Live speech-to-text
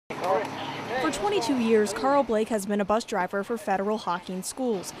For 22 years, Carl Blake has been a bus driver for Federal Hocking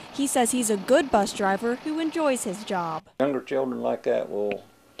Schools. He says he's a good bus driver who enjoys his job. Younger children like that will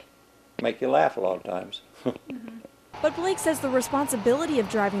make you laugh a lot of times. But Blake says the responsibility of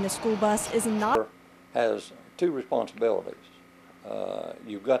driving a school bus is not. Has two responsibilities.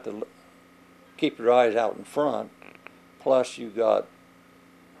 You've got to keep your eyes out in front, plus you've got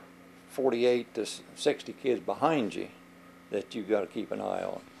 48 to 60 kids behind you that you've got to keep an eye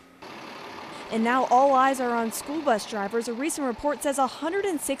on. And now all eyes are on school bus drivers. A recent report says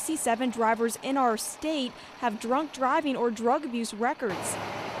 167 drivers in our state have drunk driving or drug abuse records.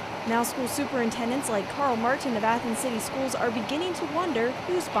 Now school superintendents like Carl Martin of Athens City Schools are beginning to wonder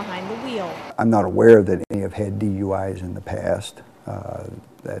who's behind the wheel. I'm not aware that any have had DUIs in the past.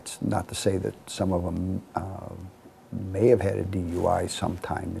 That's not to say that some of them may have had a DUI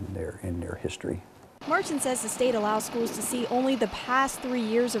sometime in their history. Martin says the state allows schools to see only the past 3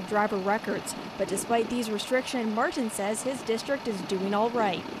 years of driver records. But despite these restrictions, Martin says his district is doing all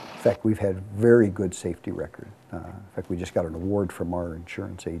right. In fact, we've had a very good safety record. In fact, we just got an award from our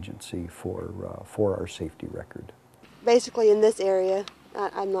insurance agency for our safety record. Basically in this area,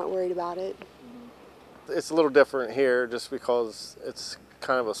 I'm not worried about it. It's a little different here just because it's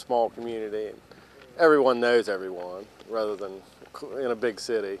kind of a small community. Everyone knows everyone rather than in a big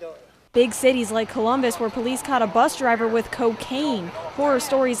city. Big cities like Columbus, where police caught a bus driver with cocaine. Horror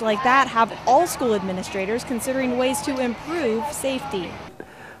stories like that have all school administrators considering ways to improve safety.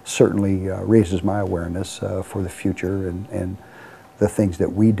 Certainly raises my awareness for the future and the things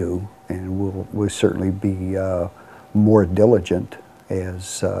that we do, and we'll certainly be more diligent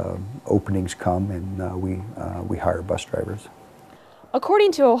as openings come and we hire bus drivers.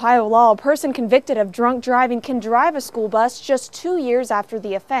 According to Ohio law, a person convicted of drunk driving can drive a school bus just 2 years after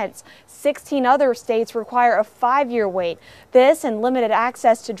the offense. 16 other states require a 5-year wait. This and limited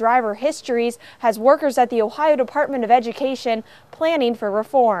access to driver histories has workers at the Ohio Department of Education planning for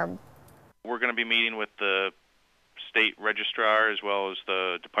reform. We're going to be meeting with the state registrar as well as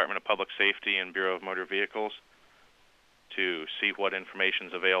the Department of Public Safety and Bureau of Motor Vehicles to see what information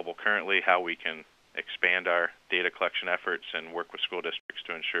is available currently, how we can expand our data collection efforts and work with school districts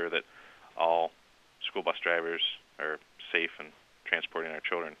to ensure that all school bus drivers are safe in transporting our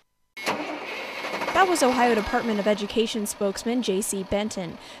children. That was Ohio Department of Education spokesman J.C.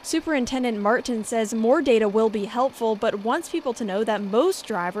 Benton. Superintendent Martin says more data will be helpful, but wants people to know that most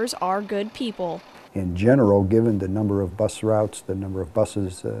drivers are good people. In general, given the number of bus routes, the number of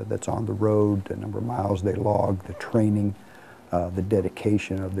buses that's on the road, the number of miles they log, the training, the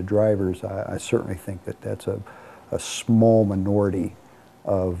dedication of the drivers, I certainly think that that's a small minority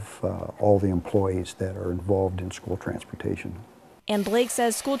of all the employees that are involved in school transportation. And Blake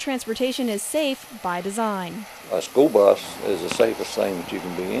says school transportation is safe by design. A school bus is the safest thing that you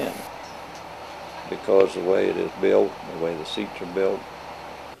can be in because the way it is built, the way the seats are built.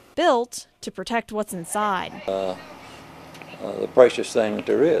 Built to protect what's inside. The precious thing that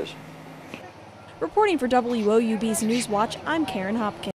there is. Reporting for WOUB's Newswatch, I'm Karen Hopkins.